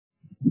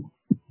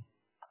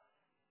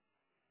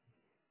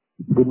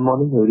Good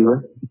morning,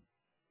 everyone.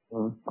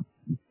 Uh,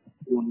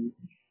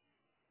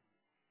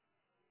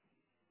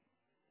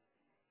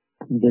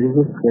 there is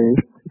a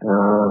phrase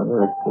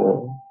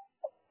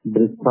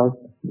breakfast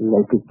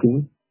like a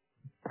king,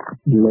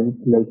 lunch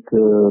like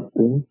a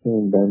prince,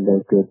 and then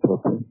like a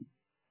pauper.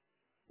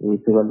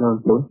 It's a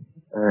well-known quote,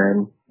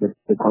 and the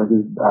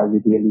concept are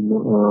really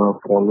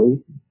follow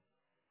it.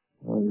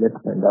 Let's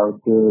find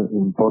out the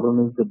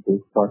importance of the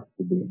breakfast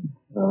today.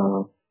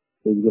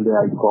 Basically,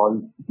 I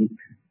call it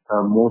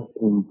most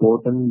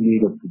important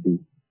meal of the day.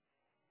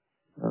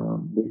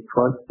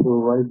 Breakfast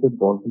provides the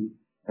body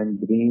and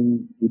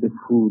brain with the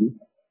food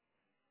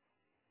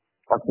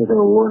after the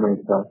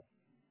overnight task.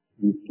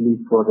 We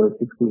sleep for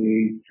 6 to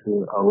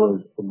 8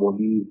 hours. The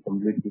body is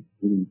completely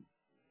free,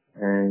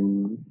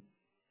 and,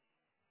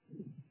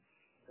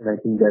 and I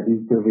think that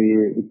is the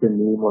way it's a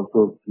name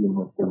also.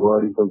 The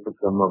word is also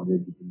come up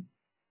with it,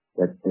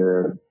 that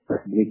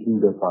breaking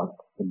the fast,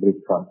 the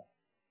breakfast.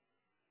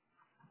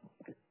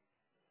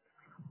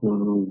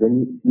 When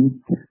you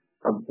eat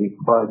a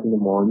breakfast in the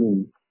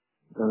morning,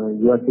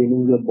 you are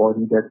telling your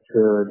body that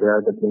there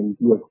are the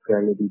plenty of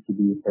calories to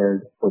be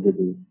held for the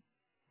day.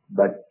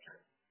 But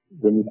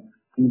when you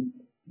skip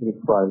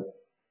breakfast,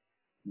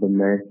 the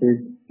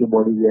message your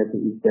body gets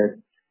is that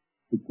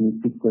it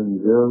needs to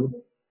conserve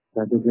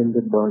rather than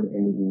to burn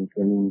any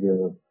incoming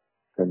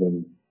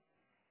calories.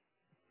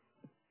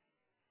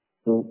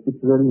 So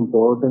it's very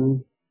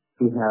important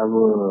to have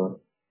a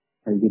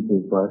healthy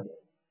breakfast.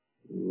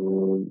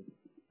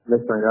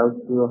 Let's find out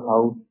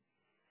how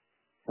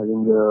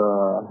having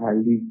a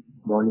healthy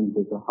morning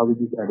breakfast, how it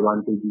is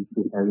advantages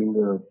to having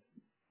a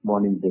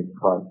morning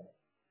breakfast.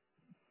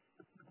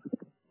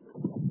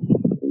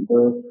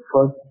 The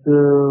first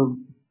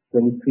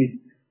benefit,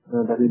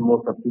 that is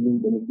most appealing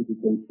benefit, you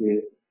can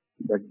say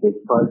that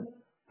breakfast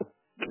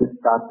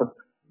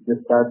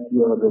just starts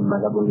your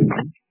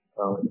metabolism.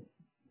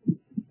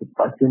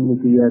 पाचन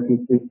क्रिया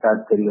से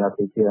start करिए आप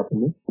इसे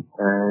अपने,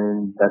 and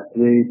that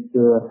way it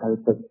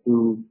helps us to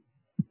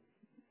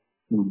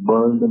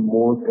burn the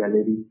more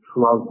calories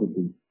throughout the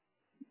day.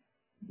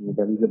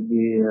 That is the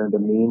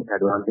main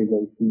advantage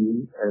I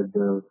see as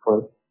the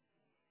first.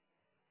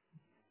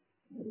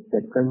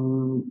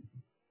 Second,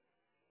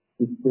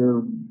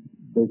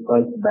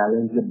 breakfast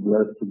balance the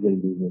blood sugar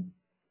level.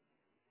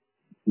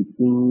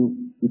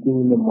 Eating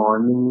in the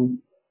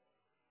morning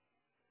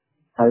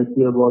helps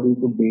your body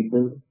to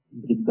better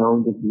break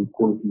down the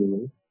glucose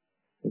level,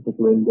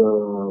 particularly the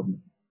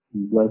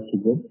blood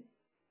sugar.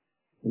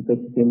 In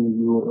fact,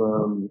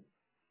 you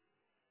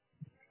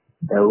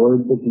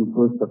avoid the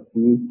glucose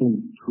fluctuation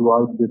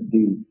throughout the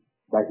day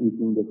by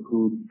eating the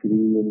fruit,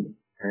 grain,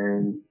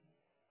 and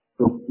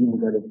protein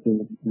that is in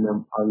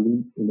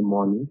early in the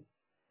morning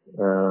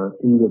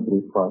in the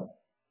breakfast.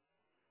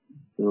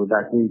 So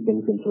that way you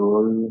can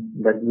control,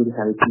 that will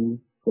help you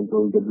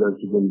control the blood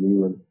sugar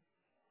level.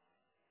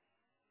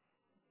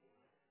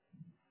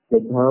 The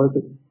third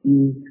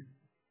is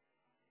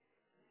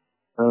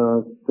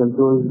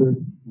control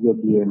your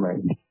BMI.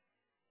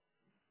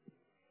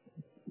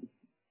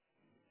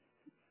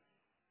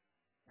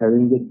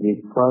 Having the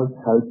breakfast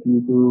helps you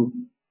to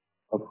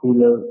feel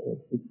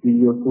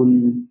your full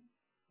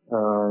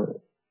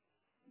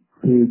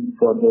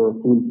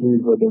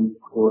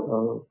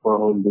for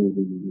whole day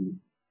basically.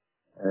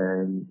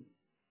 And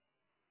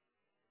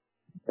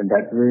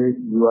that way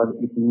you are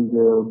eating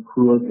the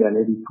fewer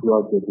calories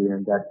throughout the day,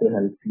 and that will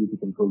help you to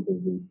control the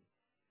weight.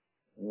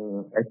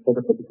 As per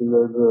the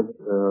particular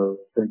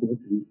scientific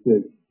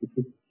research, if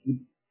you keep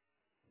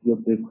your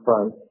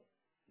breakfast,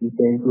 you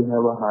tend to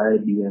have a higher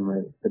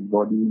BMI, the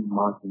body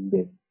mass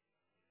index.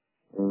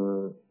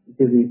 It's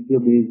a ratio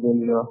based on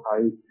your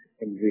height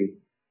and weight.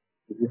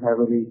 If you have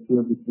a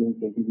ratio between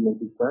 20 to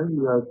 25,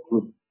 you are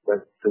good.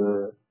 But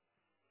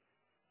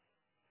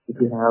if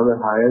you have a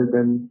higher,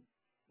 then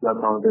you are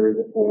counted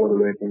as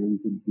overweight and you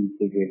should be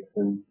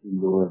taken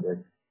lower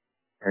weight.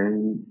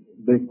 And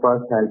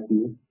breakfast helps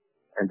you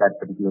at that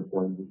particular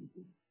point.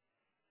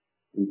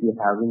 If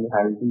you're having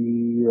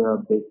healthy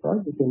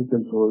breakfast, you can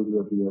control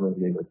your BMI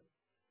level.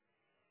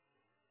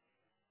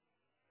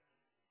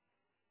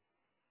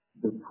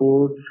 The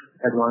fourth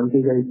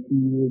advantage I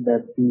see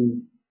that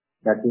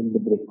in the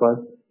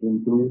breakfast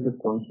improves the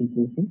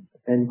concentration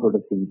and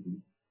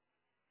productivity.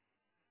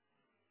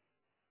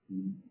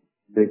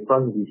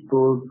 Breakfast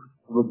restores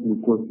the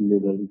glucose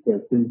level, which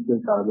is essential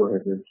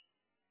carbohydrate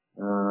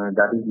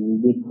that is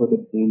needed for the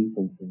brain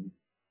function.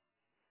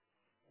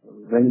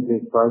 When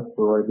breakfast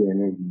provides the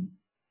energy,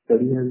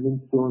 study has been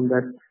shown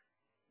that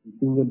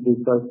eating a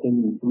breakfast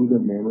can improve the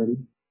memory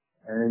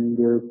and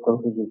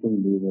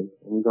concentration level,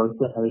 and it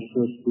also helps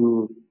us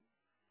to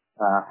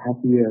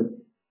happier,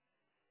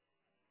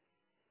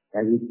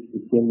 as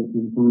it can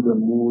improve the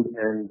mood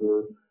and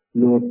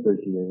lower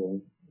stress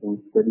level.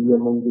 In study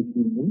among the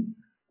children,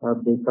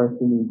 breakfast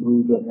can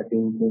improve the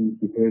attention,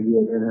 behavior,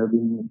 and have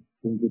been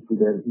linked to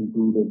their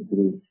improved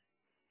grades.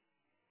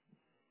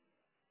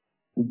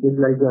 It's just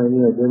like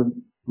any other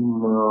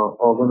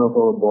organ of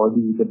our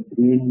body, the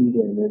brain needs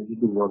energy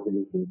to work in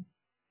the day.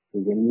 So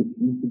when you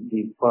eat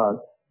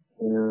breakfast,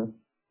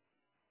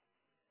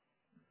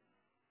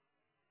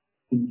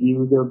 it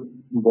gives the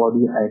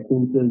body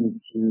essential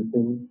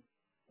nutrition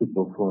to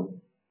perform.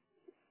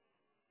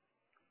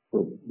 So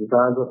these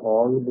are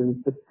all the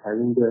benefits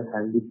having the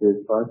healthy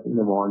breakfast in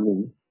the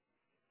morning.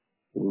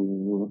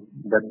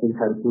 That will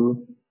help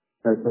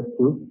us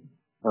to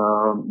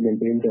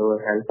maintain our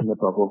health in the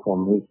proper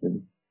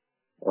formation.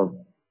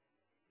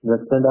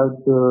 Let's find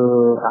out.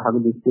 I have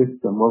listed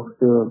some of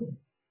the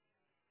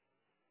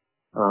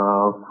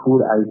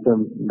food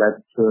items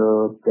that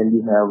can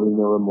be have in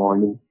our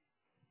morning.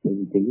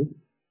 Basically,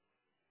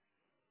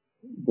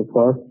 the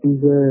first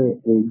is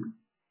eggs.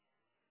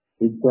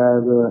 Eggs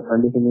are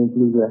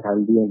undefinitely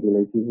healthy and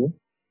delicious.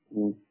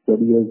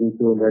 Study has been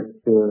shown that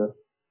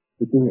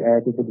eating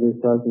eggs at the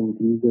breakfast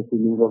increase the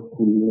feeling of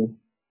fullness,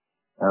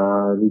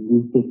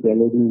 reduce the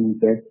calorie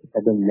intake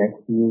at the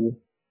next meal,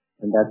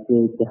 and that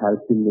way it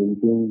helps to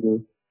maintain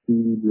the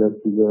blood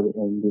sugar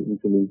and the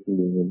insulin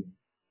level.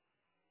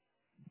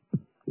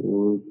 So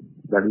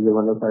that is the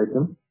one of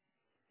item.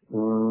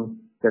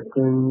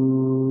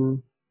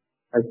 Second,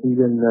 I see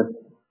the nuts.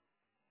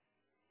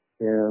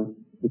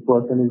 If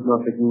person is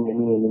not taking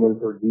any animal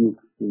produce,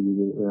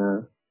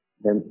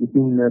 then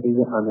eating nut is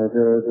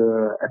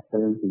another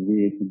excellent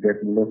way to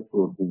get enough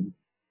protein.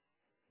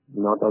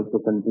 Not also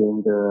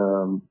contain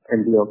the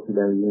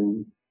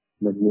antioxidant,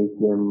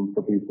 magnesium,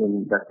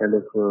 potassium, that kind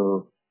of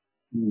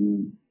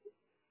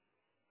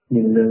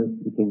minerals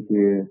you can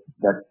say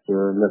that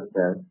nut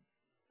has,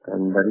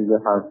 and that is a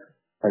heart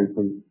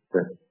helpful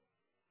stress.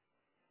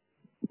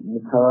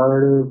 The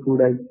third food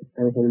I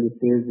have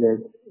listed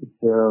that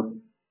it's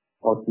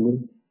oatmeal.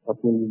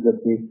 Oatmeal is the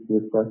base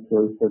breakfast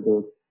choice for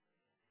the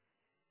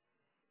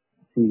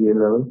cereal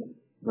level.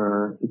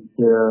 It's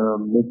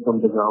made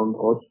from the ground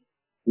oats.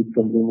 It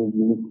contains a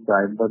unique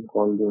fiber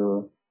called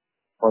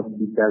oat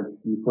beta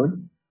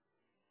glucan.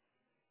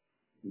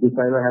 This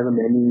fiber has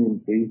many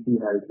tasty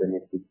health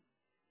benefits,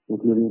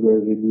 including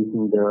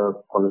reducing the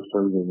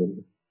cholesterol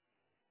level.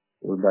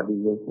 So that is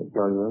the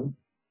third one.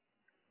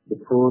 The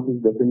fourth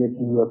is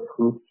definitely a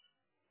fruit.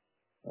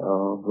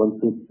 One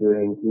should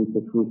include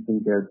the fruits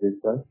in their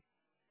breakfast.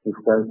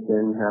 Fruits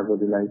can have a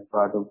realized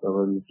part of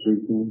our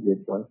nutrition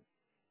breakfast.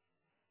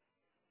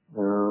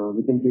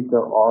 We can take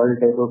all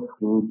type of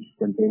fruits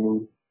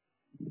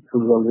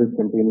always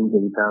containing the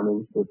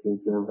vitamins,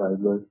 proteins, and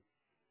fibers,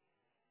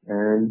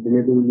 and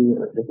relatively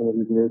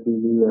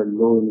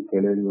low in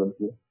calorie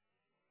also.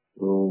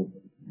 So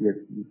yes,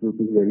 the fruit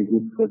is very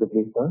good for the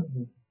breakfast.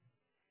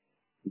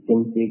 You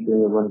can take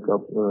 1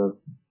 cup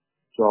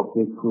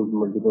chocolate fruit,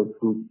 multiple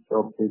fruit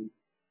chocolate.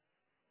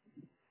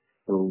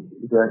 So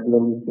if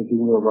when you're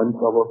taking 1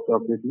 cup of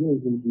chocolate,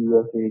 it will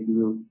give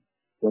you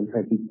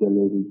 130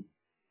 calories.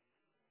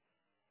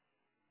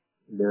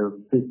 The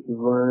fifth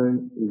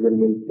one is a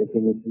milk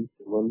definitely.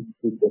 One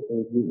should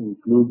definitely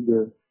include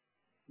the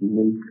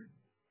milk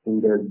in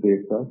their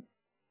breakfast.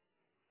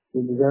 So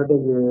these are the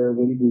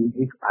very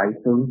basic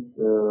items,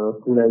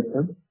 food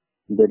items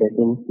that I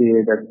can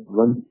say that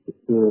one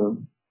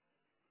should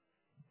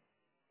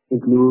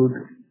include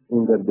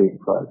in the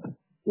breakfast.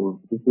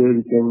 So this way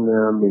we can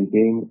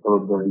maintain our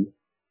body.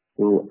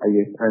 So I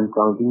guess I'm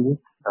counting it.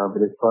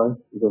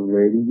 Breakfast is a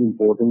very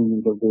important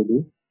meal of the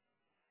day.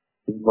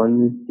 If one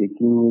is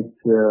taking it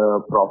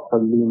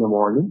properly in the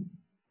morning,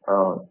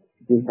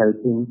 it will help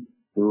him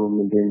to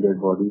maintain their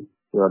body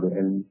throughout the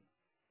end.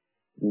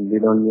 They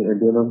don't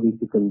need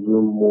to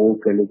consume more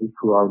calories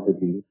throughout the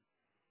day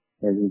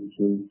as it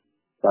should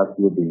start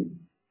your day.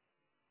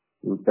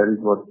 So that is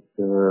what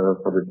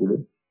for the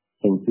today.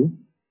 Thank you.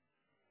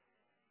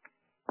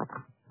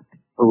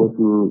 Over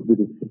to the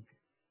discussion.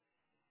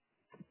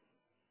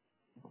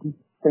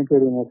 Thank you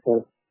very much, sir.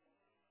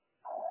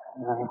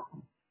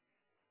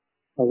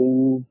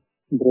 Having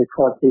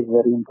breakfast is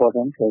very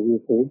important, as you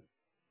say,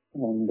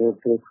 and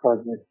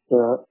breakfast is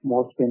the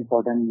most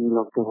important meal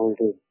of the whole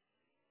day.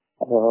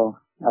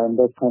 I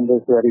understand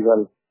this very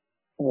well.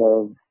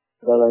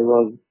 Because I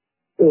was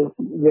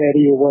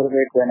very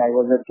overweight when I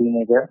was a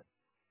teenager,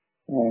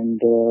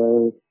 and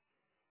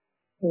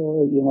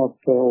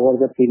over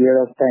the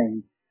period of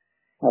time,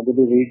 I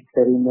believe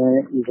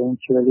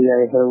eventually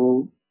I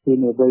have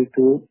been able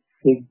to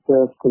fix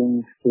the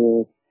things.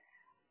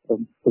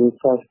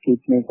 Breakfast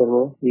keep me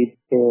cover with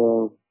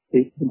the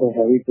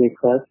heavy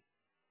breakfast,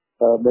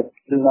 but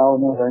till now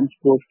my lunch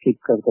was skip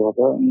करता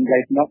था.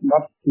 Like not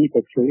skip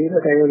actually,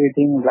 but I was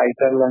eating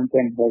lighter lunch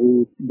and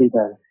heavy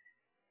dinner.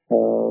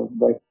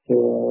 But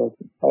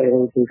I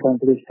have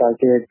recently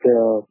started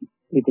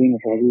eating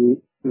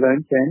heavy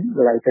lunch and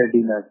lighter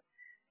dinner,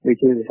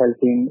 which is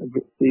helping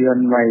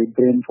even my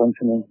brain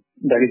functioning.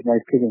 That is my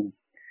feeling.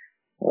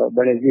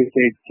 But as you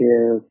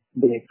said,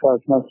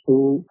 breakfast માં શું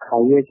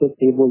ખાઈએ છે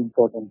તે બહુ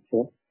important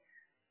છે.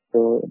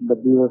 તો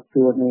બધી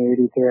વસ્તુઓને એ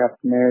રીતે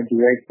આપણે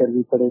ડિવાઈડ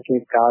કરવી પડે કે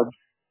કાર્બ્સ,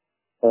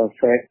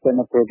 ફેટ્સ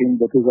અને પ્રોટીન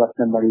બધું જ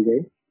આપણે મળી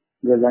જાય.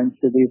 જો લંચ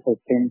સુધી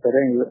સસ્ટેન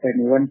કરે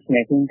અને ઇવન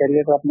સ્નેકિંગ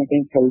કરીએ તો આપણે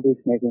કંઈક હેલ્ધી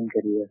સ્નેકિંગ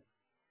કરીએ.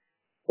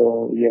 So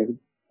yes,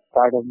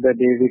 part of the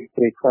day with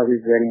breakfast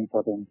is very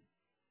important.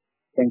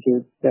 Thank you.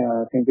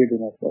 Thank you,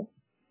 Dinesh sir.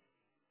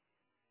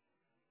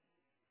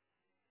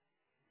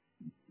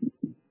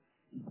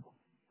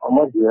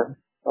 Amar here.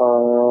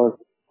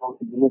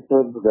 Dinesh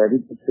sir, very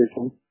good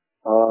session.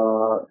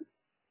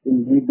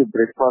 Indeed, the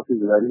breakfast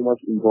is very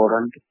much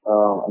important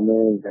and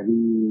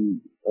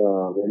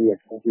very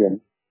essential.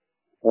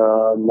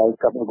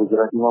 Like આપણે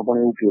ગુજરાતીમાં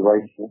પણ એવું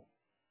કહેવાય છે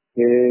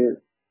કે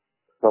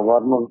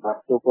સવારનો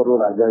નાસ્તો કરો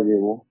રાજા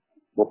જેવો,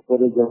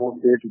 બપોરે જમો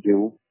પેટ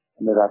જેવું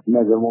અને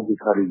રાતના જમો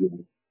ભિખારી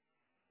જેવું.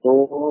 તો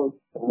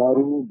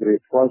તમારું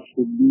બ્રેકફાસ્ટ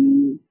શુડ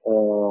બી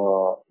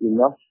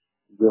ઇનફ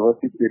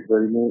વ્યવસ્થિત પેટ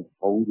ભરીને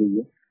હોવું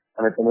જોઈએ.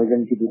 અને તમે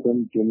જેમ કીધું તેમ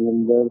તેની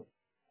અંદર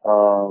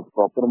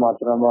પ્રોપર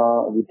માત્રામાં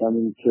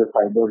વિટામિન છે,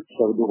 ફાઈબર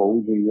છે, બધું હોવું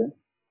જોઈએ.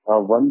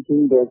 One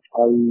thing that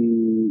I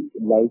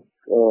like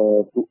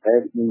to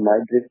add in my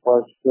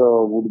breakfast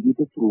would be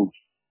the fruits.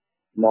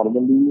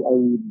 Normally,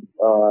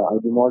 I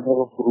do not have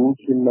a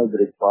fruits in my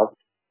breakfast,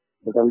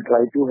 but I'll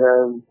try to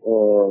have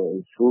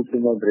fruits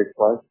in my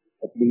breakfast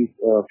at least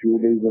a few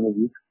days in a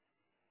week.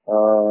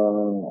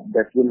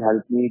 That will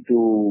help me to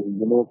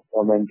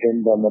maintain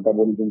the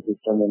metabolism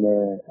system and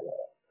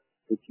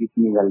to keep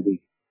me healthy.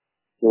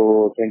 So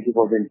thank you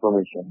for the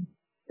information.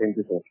 Thank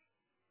you, sir.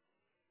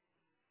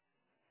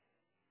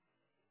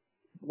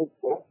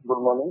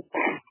 Good morning.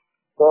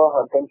 So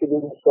thank you,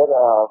 sir,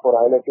 for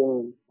highlighting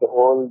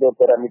all the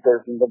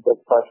parameters in the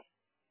breakfast.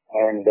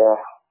 And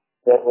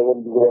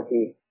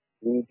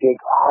we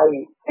take high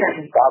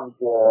carbs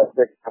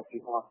breakfast,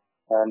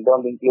 and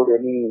don't include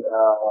any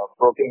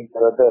proteins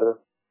or other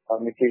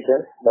nutrition.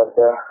 But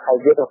I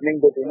get a feeling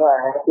that I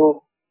have to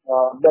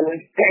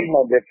balance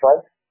my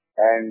breakfast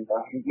and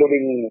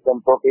including some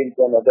proteins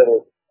and other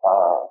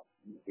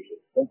nutrition.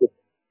 Thank you.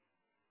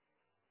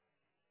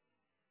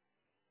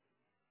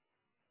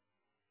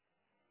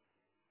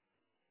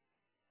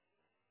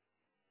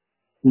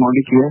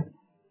 Maulik here.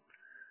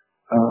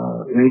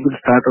 Very good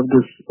start of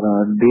this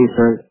day,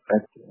 sir.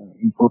 That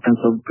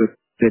importance of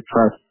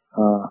breakfast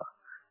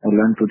I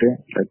learned today.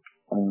 That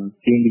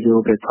king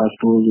જેવો breakfast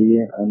હોવો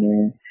જોઈએ અને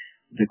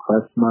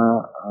બ્રેકફાસ્ટમાં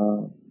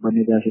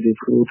બને ત્યાં સુધી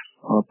fruits,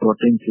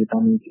 proteins,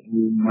 vitamins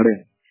મળે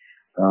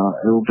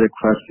એવું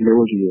breakfast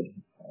લેવો જોઈએ.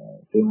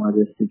 તે હું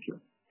આજે શીખ્યો.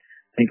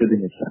 Thank you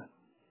Dinesh sir.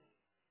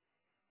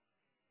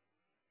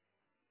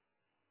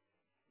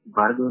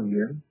 Bhargav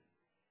here.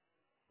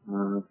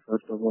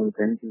 First of all,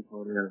 thank you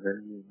for your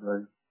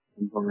valuable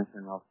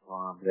information of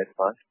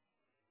breakfast.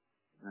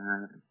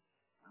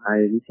 I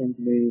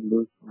recently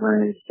lost my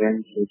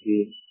 10 kg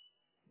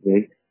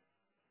weight.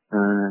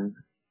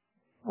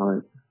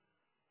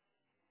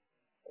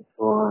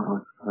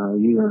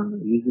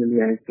 Usually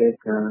I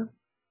take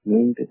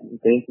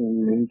and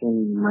maintain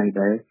my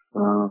diet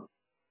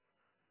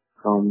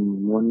from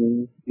morning,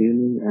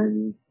 evening and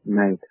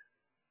night.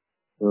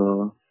 So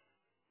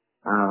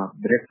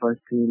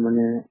breakfast થી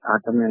મને આ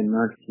તમે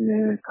nuts ને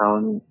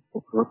ખાવાનું,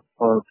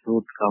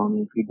 fruit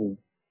ખાવાનું કીધું,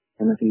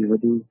 એનાથી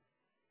વધુ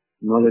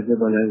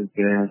નોલેજેબલ આવ્યું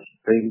કે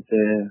કઈ રીતે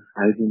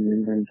હાઇજીન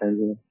મેન્ટેન થાય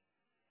છે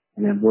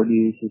અને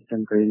બોડી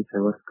સિસ્ટમ કઈ રીતે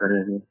વર્ક કરે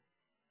છે.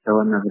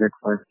 સવારના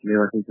બ્રેકફાસ્ટ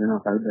લેવાથી ઘણા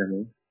ફાયદા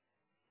છે.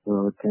 તો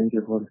thank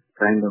you for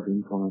kind of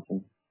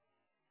information.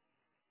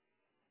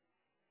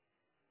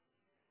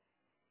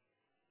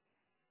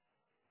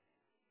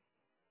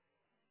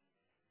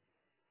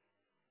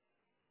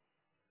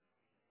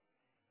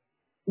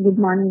 Good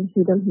morning,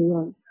 Hiram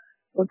here.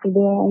 So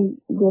today I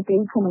got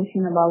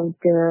information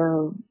about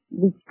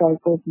which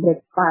type of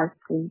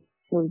breakfast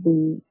should be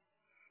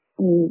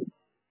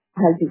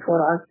healthy for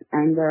us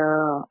and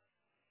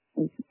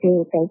જે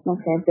ટાઈપનો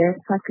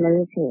બ્રેકફાસ્ટ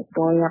લઈએ છીએ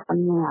તો એ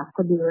આપણને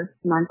આખો દિવસ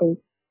માટે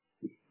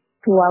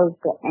થ્રુ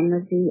આઉટ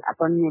એનર્જી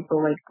આપણને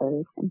પ્રોવાઈડ કરે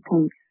છે.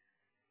 થેન્ક્સ.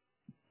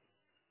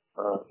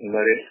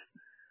 નરેશ,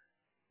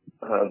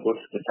 ગુડ,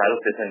 સારું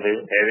સેશન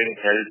રહ્યું. હેવિંગ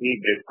હેલ્ધી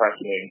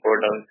બ્રેકફાસ્ટની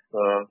ઇમ્પોર્ટન્સ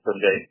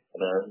સમજાય.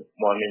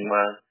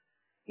 મોર્નિંગમાં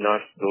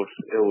નટ્સ, ફ્રૂટ્સ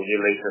એવું જે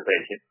લઈ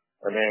શકાય છે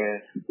અને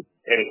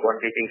એની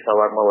ક્વોન્ટિટી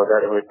સવારમાં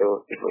વધારે હોય તો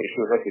એટલો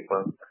ઇસ્યુ નથી,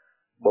 પણ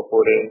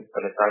બપોરે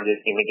અને સાંજે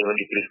ધીમે ધીમે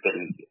ડિક્રીઝ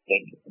કરવી છે.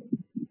 Thank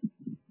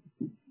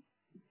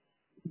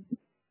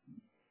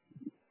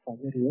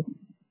you.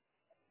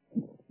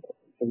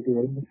 Thank you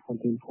very much for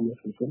the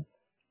information, sir.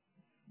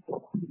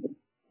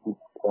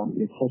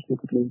 Breakfast में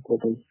कितने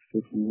importance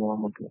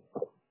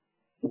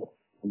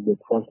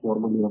breakfast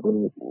normally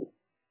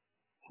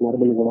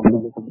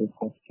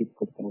breakfast skip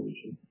करता हूँ.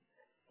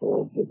 तो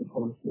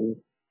ब्रेकफास्ट में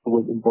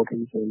बहुत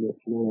इम्पोर्टेंस है.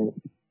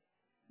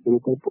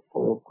 बिल्कुल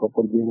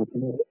प्रॉपर दिन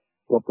अपने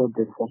प्रॉपर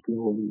ब्रेकफास्ट में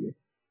हो गई है.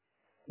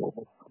 तो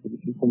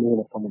इसी को मैं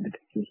रखता हूँ.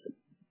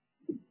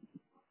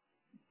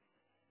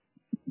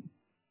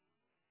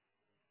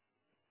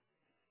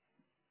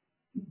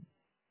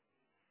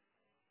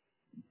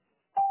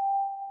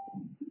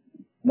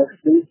 Next,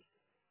 please.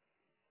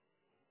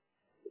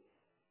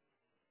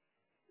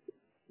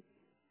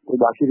 कोई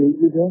बाकी रही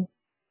चीज है?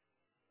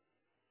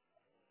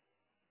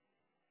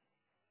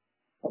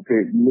 ओके,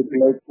 लुक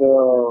लाइक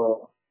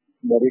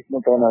दरेक में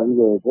टर्न આવી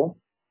ગયો છે.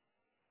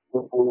 તો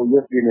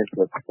યસ દિનેશ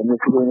સર, તમે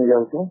શું કહીને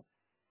જાઓ છો?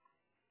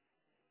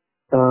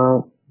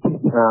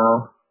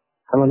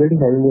 I'm already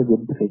having a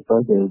good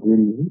breakfast every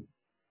day,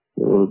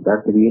 so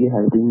that's really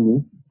helping me.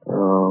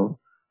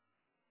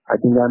 I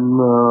think I'm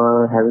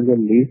having a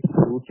least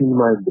fruits in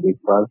my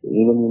breakfast,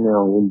 even in a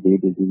whole day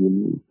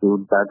basically.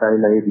 So that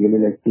really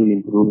like to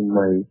improve in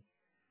my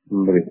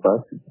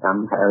breakfast.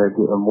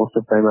 Most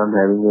of the time I'm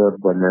having a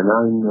banana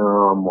in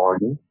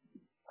morning.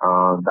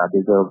 That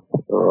is a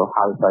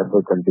high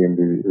fiber content.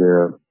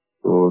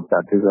 So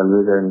that is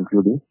always I'm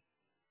including.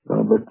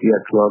 But yeah,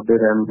 throughout the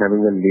day I'm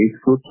having a late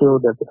food, so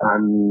that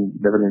I'm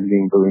definitely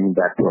improving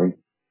that point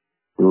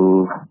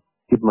to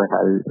keep my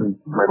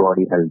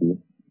body healthy.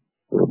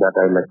 So that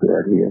I like to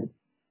add here.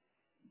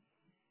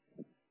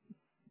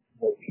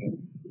 Okay.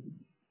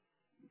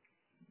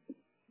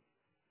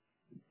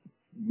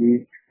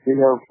 We still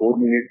have 4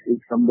 minutes if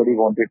somebody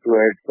wanted to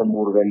add some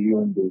more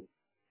value in this.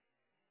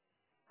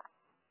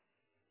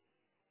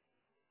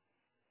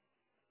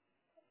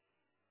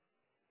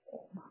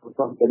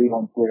 Somebody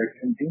wants to add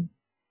something?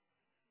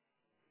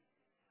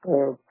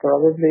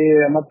 Probably,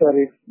 I'm not sure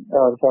if,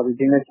 sorry,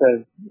 Dinesh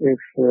sir,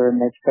 if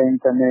next time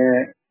તમે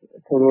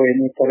થોડું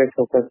એની પર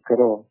focus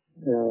કરો,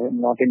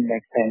 not in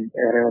next time,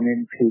 even in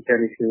future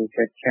if you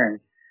get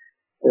chance,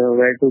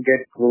 where to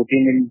get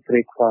protein in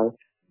breakfast,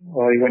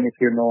 or even if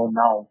you know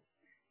now,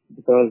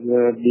 because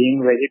being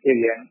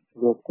vegetarian,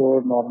 લોકો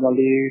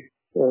normally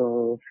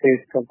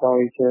face કરતા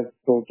હોય છે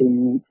protein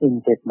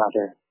intake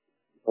માટે,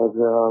 because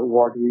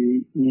what we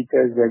eat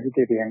as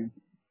vegetarian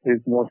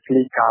is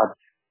mostly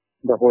carbs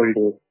the whole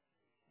day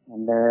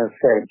and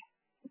fat.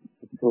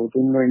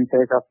 Protein no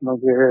intake આપનો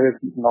જે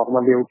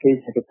normally એવું કહે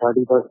છે કે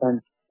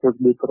 30% should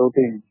be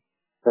protein,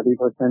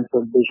 30%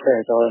 should be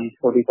fat, or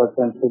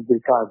 40% should be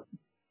carbs.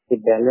 A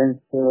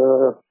balance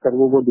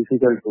કરવું બહુ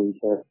difficult હોય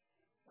છે,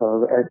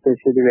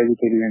 especially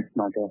vegetarians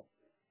માટે.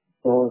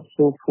 તો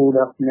શું food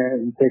આપણે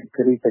intake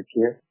કરી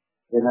શકીએ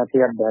જેનાથી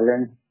આ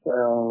balance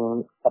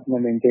આપણે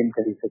maintain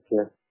કરી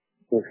શકીએ?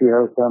 If you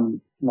have some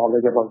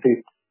knowledge about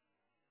it,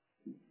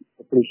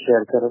 please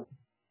share karo.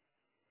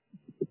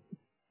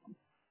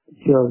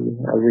 Sure,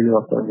 I will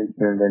also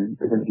understand and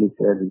definitely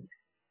share it.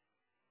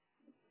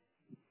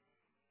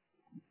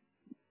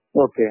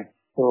 Okay,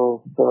 so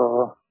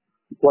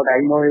what I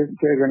know is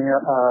that when you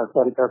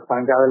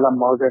Pankavela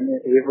mug and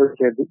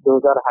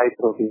those are high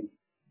protein.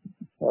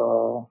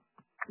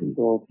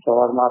 So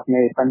shawarma આપને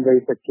એ પણ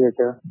લઈ શકીએ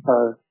છીએ,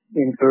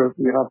 include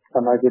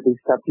તમારે જે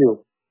સ્ટફ્યુ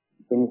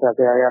એની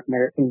સાથે આપણે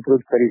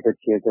include કરી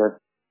શકીએ છીએ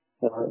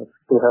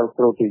to have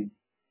protein.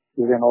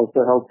 You can also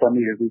have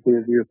paneer,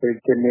 because you said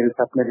that milk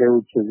आपने लेવું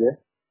જ જોઈએ,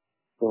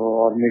 so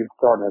or milk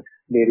products,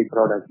 dairy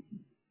products.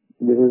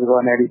 This is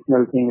one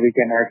additional thing we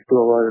can add to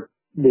our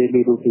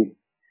daily routine,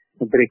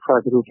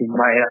 breakfast routine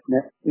માં આપણે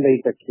લઈ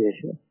શકીએ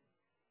છીએ.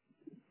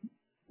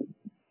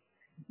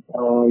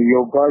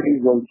 Yogurt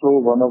is also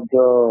one of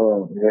the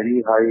very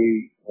high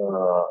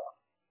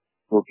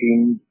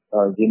protein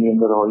જેની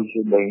અંદર હોય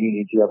છે દહીંની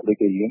નીચે આપણે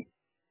કહીએ,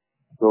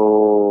 તો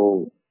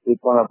એ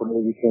પણ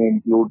આપણે we can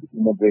include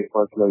in a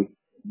breakfast like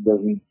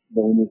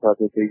દહીંની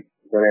સાથે કઈ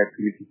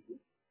activity.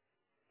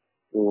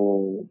 So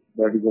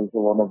that is also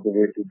one of the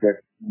way to get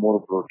more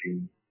protein.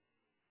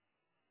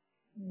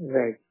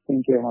 Right.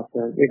 Thank you,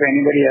 Master. If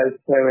anybody else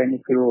have any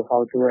clue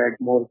how to add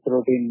more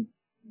protein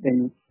in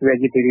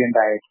vegetarian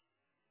diet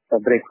for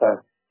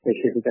breakfast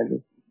specifically.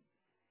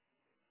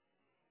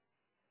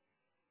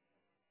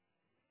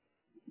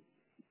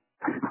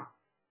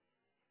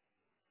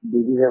 Do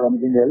you have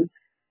anything else?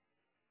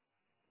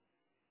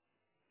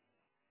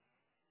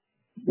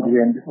 Did you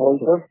end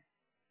also?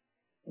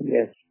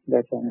 Yes,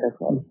 that's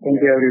wonderful. Thank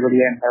you everybody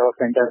and have a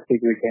fantastic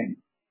weekend.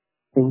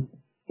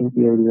 Thank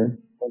you everyone.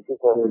 Thank you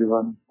for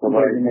everyone. Bye.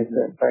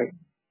 Bye.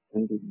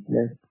 Thank you.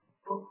 Yes.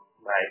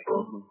 Bye.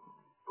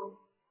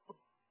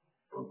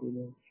 Thank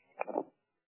you.